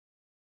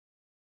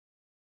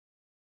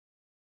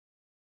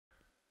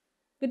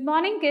Good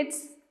morning, kids.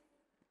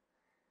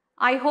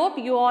 I hope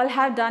you all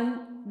have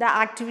done the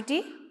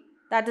activity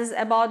that is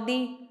about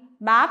the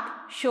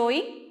map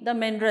showing the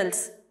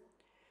minerals.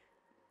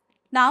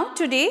 Now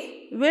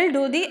today we'll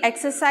do the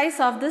exercise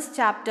of this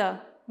chapter.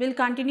 We'll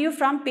continue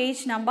from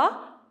page number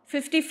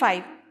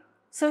 55.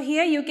 So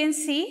here you can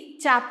see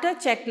chapter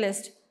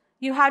checklist.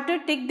 You have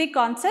to tick the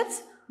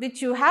concepts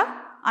which you have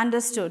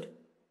understood.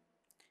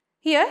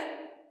 Here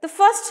the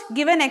first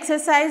given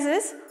exercise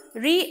is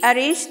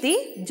rearrange the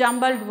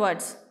jumbled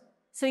words.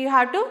 So you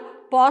have to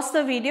pause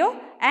the video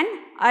and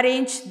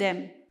arrange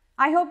them.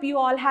 I hope you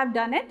all have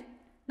done it.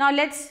 Now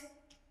let's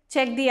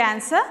check the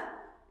answer.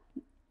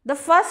 The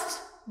first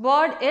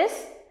word is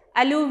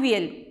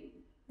alluvial.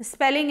 The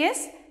spelling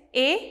is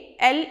A-L-L-U-V-I-A-L.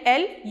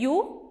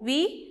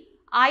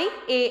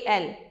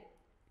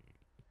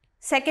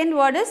 Second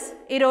word is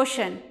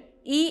erosion.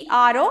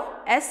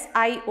 E-R-O-S-I-O-N.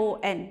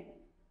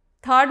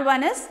 Third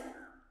one is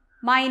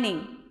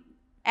mining.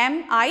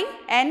 M-I-N-I-N-G.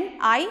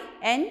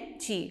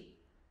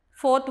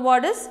 Fourth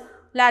word is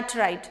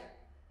laterite.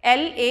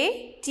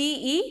 L-A-T-E-R-I-T-E.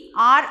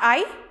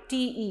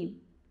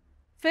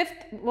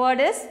 Fifth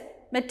word is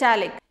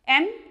metallic.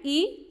 M-E-T-A-L-L-I-C.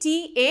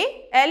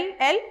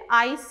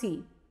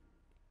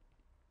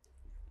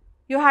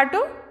 You have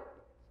to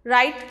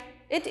write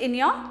it in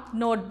your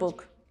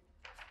notebook.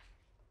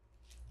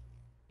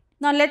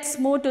 Now let's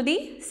move to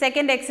the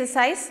second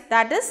exercise,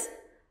 that is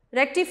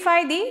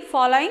rectify the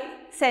following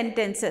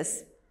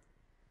sentences.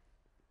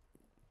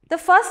 The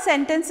first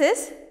sentence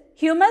is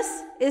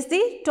humus is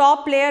the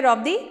top layer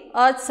of the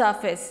earth's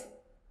surface.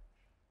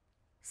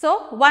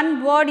 So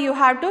one word you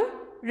have to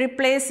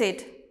replace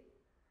it.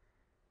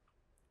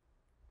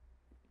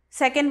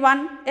 Second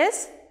one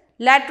is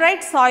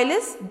laterite soil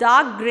is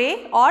dark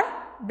grey or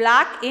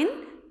black in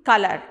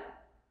color.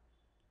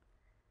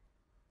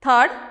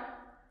 Third,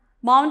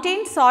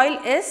 mountain soil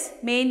is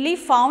mainly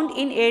found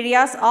in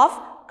areas of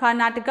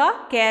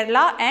Karnataka,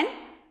 Kerala and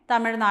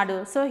Tamil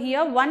Nadu. So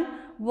here one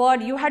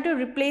word you have to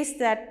replace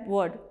that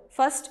word.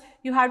 First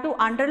you have to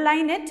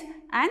underline it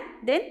and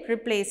then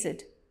replace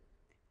it.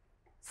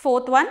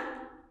 Fourth one,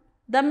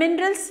 the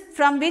minerals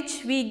from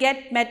which we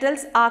get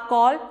metals are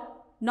called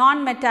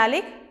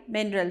non-metallic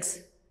minerals.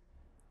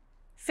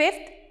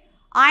 Fifth,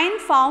 iron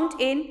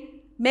found in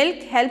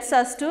milk helps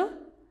us to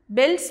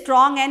build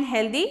strong and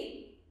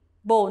healthy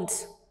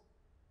bones.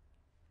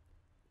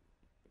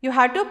 You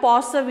have to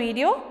pause the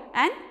video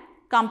and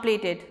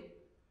complete it.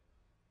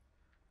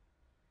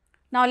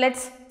 Now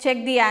let's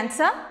check the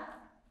answer.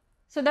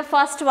 So the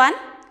first one,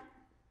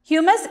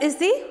 humus is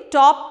the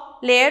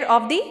top layer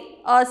of the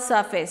earth's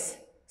surface.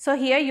 So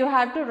here you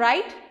have to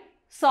write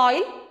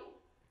soil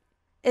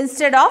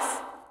instead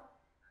of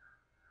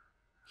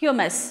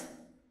humus.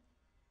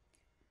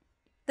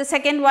 The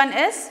second one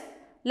is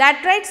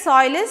laterite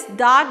soil is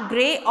dark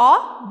grey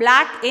or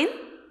black in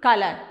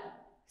color.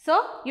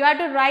 So you have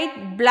to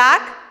write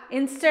black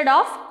instead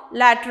of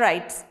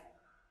laterites.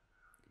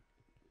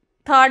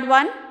 Third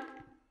one,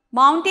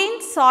 mountain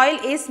soil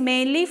is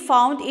mainly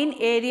found in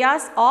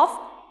areas of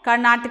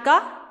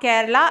Karnataka,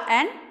 Kerala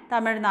and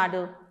Tamil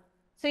Nadu.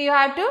 So you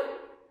have to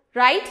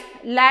write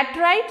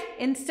laterite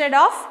instead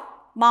of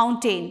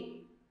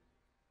mountain.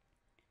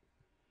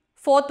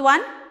 Fourth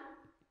one,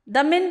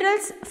 the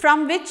minerals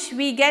from which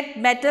we get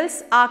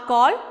metals are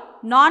called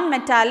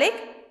non-metallic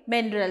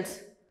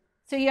minerals.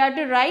 So you have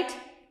to write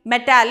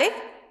metallic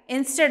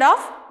instead of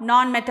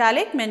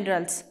non-metallic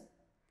minerals.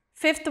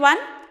 Fifth one,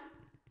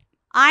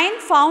 iron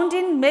found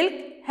in milk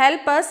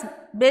help us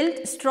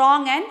build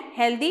strong and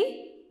healthy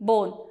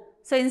bone.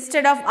 So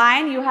instead of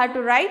iron you have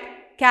to write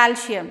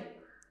calcium.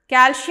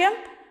 Calcium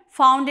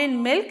found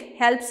in milk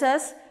helps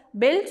us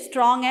build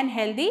strong and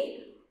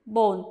healthy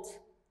bones.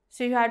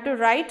 So you have to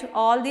write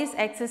all these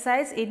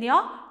exercises in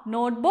your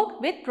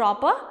notebook with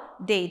proper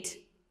date.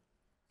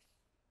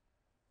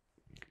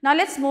 Now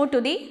let's move to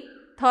the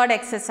third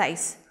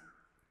exercise.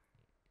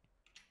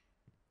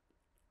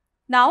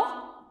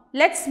 Now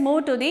let's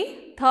move to the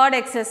third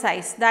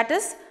exercise, that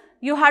is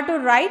you have to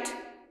write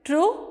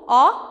true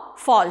or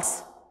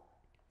false.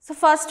 So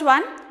first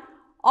one,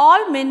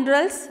 all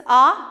minerals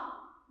are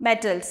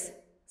metals.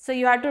 So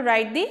you have to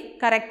write the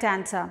correct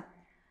answer.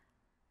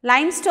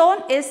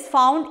 Limestone is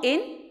found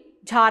in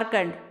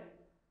Jharkhand.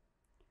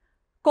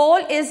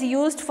 Coal is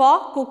used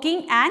for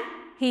cooking and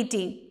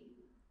heating.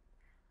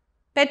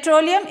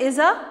 Petroleum is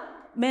a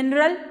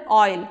mineral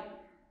oil.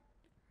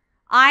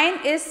 Iron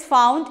is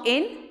found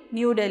in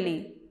New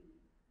Delhi.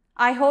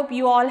 I hope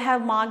you all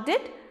have marked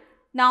it.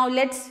 Now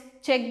let's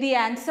check the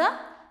answer.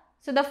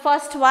 So the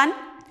first one,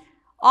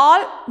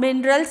 all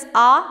minerals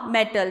are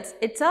metals.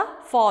 It's a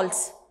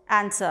false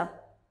answer.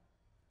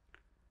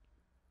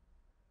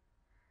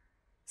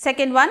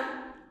 Second one,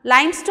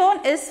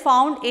 limestone is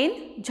found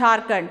in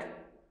Jharkhand.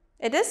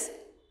 It is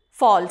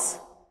false.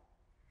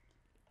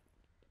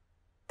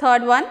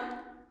 Third one,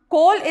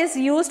 coal is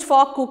used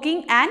for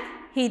cooking and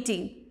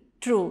heating.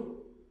 True.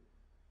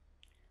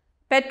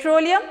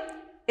 Petroleum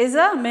is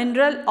a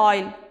mineral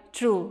oil.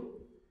 True.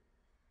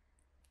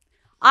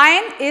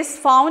 Iron is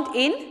found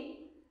in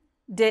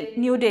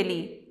New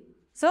Delhi.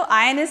 So,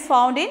 iron is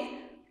found in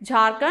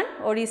Jharkhand,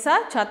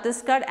 Odisha,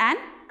 Chhattisgarh and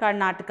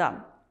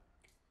Karnataka.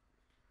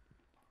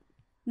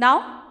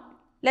 Now,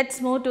 let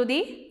us move to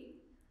the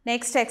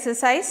next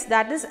exercise,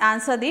 that is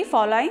answer the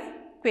following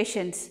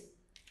questions.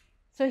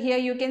 So, here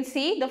you can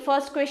see the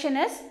first question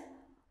is,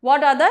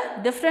 what are the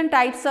different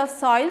types of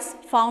soils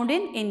found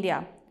in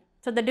India?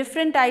 So, the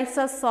different types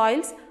of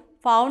soils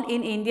found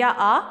in India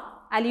are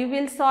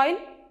alluvial soil,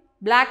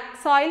 black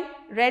soil,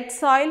 red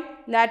soil,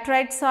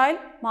 laterite soil,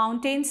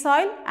 mountain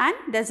soil and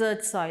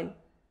desert soil.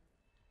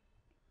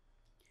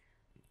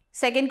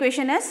 Second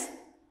question is,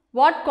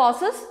 what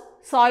causes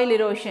soil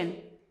erosion?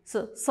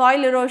 So,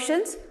 soil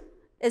erosion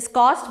is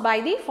caused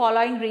by the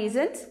following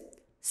reasons: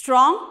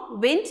 strong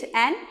wind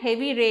and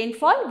heavy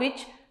rainfall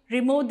which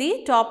remove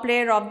the top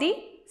layer of the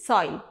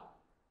soil.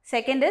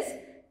 Second is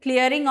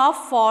clearing of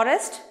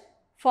forest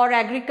for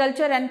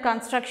agriculture and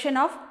construction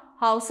of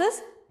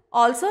houses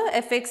also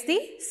affects the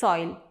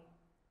soil.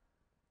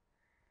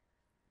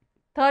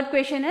 Third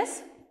question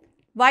is,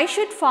 why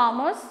should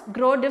farmers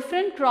grow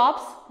different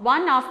crops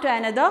one after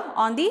another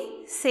on the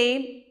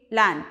same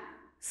land?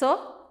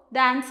 So, the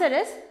answer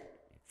is,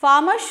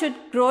 farmers should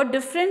grow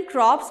different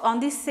crops on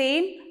the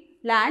same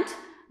land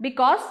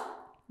because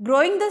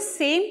growing the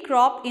same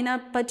crop in a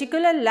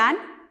particular land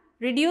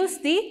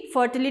reduces the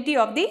fertility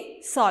of the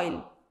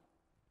soil.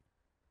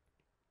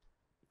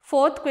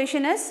 Fourth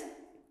question is,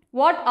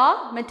 what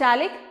are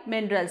metallic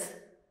minerals?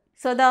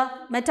 So, the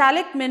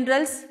metallic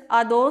minerals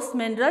are those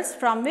minerals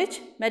from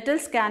which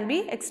metals can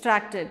be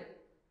extracted.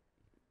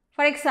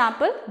 For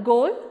example,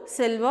 gold,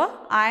 silver,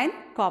 iron,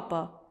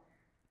 copper.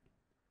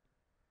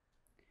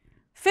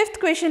 Fifth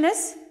question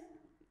is,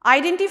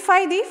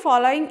 identify the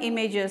following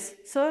images.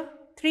 So,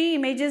 three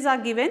images are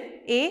given,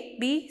 A,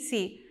 B,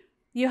 C.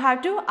 You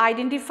have to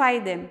identify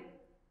them.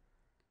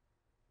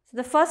 So,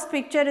 the first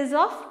picture is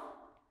of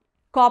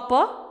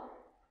copper,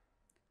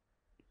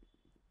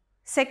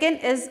 second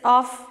is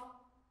of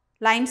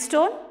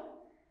limestone,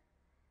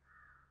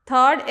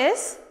 third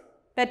is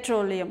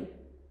petroleum.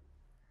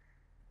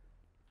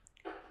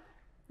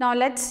 Now,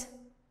 let us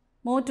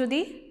move to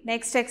the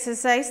next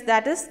exercise,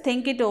 that is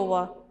think it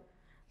over.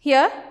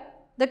 Here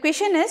the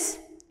question is,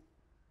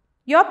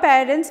 your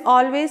parents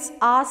always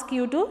ask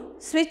you to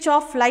switch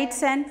off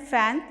lights and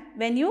fan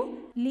when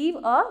you leave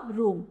a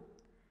room.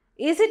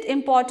 Is it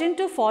important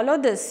to follow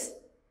this?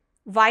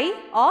 Why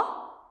or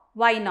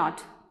why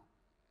not?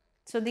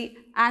 So, the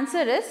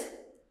answer is,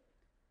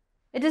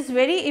 it is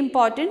very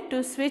important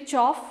to switch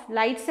off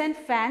lights and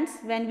fans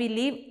when we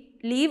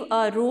leave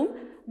a room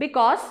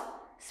because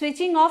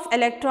switching off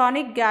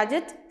electronic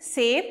gadgets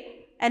save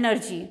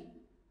energy.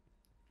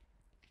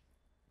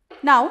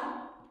 Now,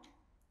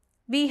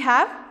 we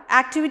have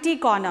activity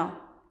corner.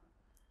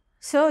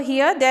 So,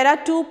 here there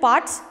are two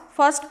parts.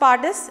 First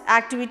part is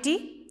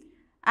activity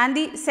and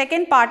the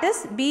second part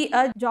is be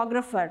a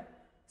geographer.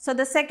 So,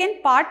 the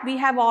second part we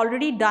have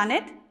already done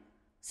it.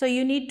 So,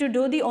 you need to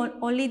do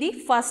only the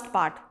first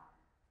part.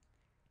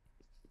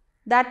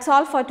 That's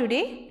all for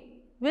today.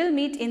 We'll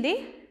meet in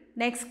the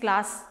next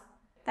class.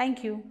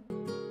 Thank you.